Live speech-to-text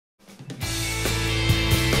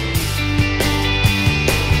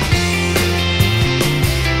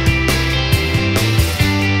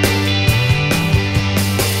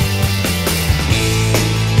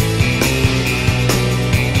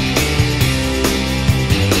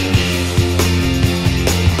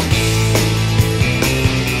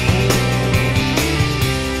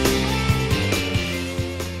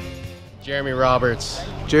Roberts.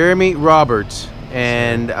 Jeremy Roberts.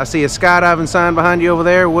 And I see a skydiving sign behind you over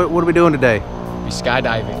there. What are we doing today? Be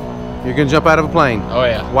skydiving. You're gonna jump out of a plane? Oh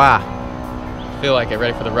yeah. Why? Feel like it,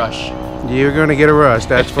 ready for the rush. You're gonna get a rush,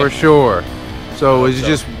 that's for sure. So is it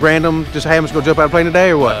just random, just hey, I'm just gonna jump out of a plane today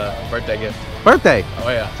or what? Birthday gift. Birthday? Oh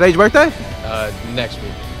yeah. Today's your birthday? Next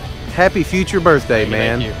week. Happy future birthday,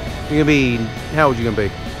 man. Thank you. You're gonna be, how old are you gonna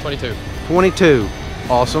be? 22. 22.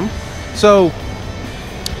 Awesome. So,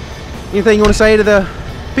 anything you wanna say to the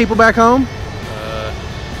people back home?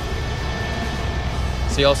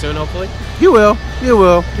 See y'all soon, hopefully. You will. You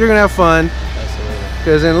will. You're gonna have fun. Absolutely.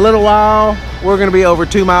 Because in a little while, we're gonna be over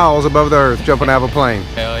 2 miles above the earth jumping out of a plane.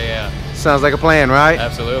 Hell yeah. Sounds like a plan, right?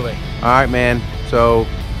 Absolutely. All right, man. So,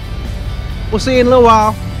 we'll see you in a little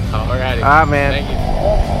while. Alrighty. All right, man. Thank you.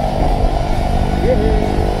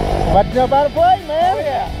 About to jump out of a plane, man. Oh,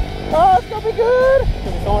 yeah. Oh, it's gonna be good. It's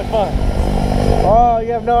gonna be so much fun. Oh,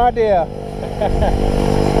 you have no idea.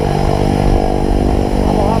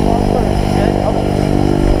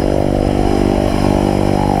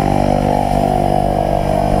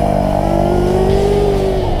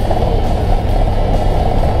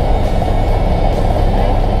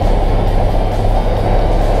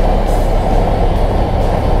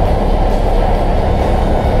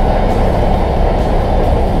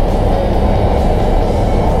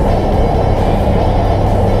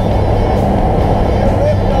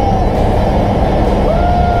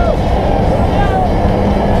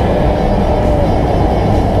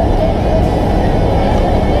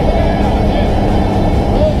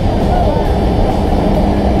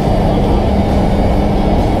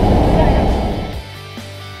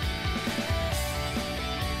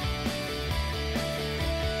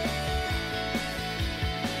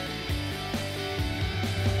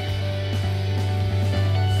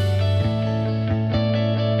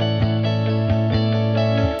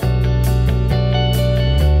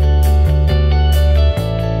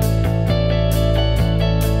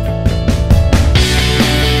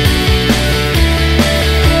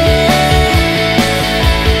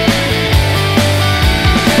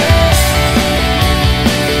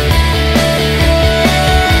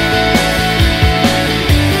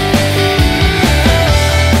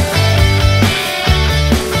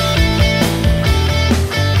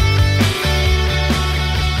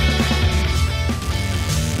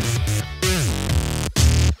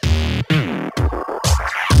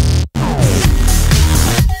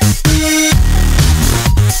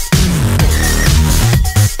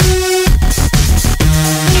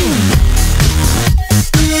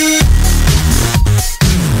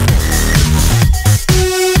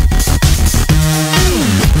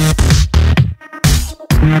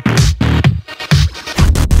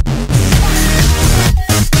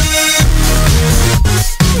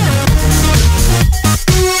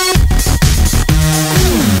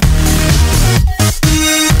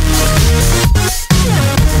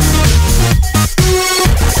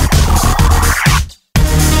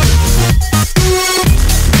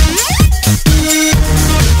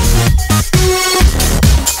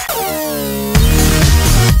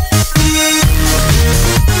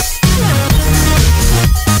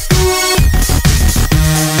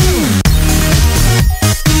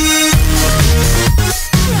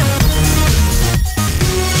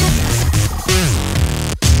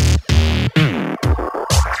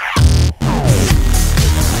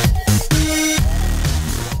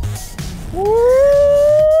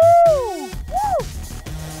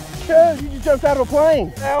 You just jumped out of a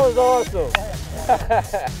plane. That was awesome.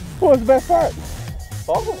 What was the best part?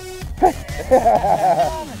 Awesome.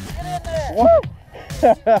 Woo!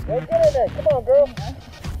 Hey, get in there. Come on, girl.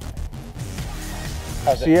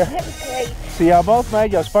 How's See ya. See y'all both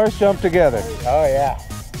made y'all's first jump together. Oh, yeah.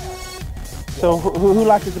 So who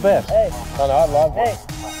liked it the best? Hey. Oh, no, I love it.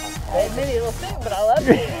 Hey, maybe a little thing, but I love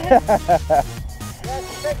it.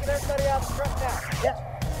 Taking everybody out the truck now. Yeah.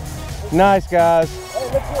 Nice, guys.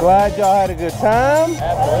 Glad y'all had a good time.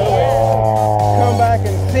 Absolutely. Come back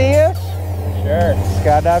and see us. Sure.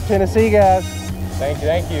 Skydive Tennessee, guys. Thank you,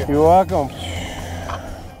 thank you. You're welcome.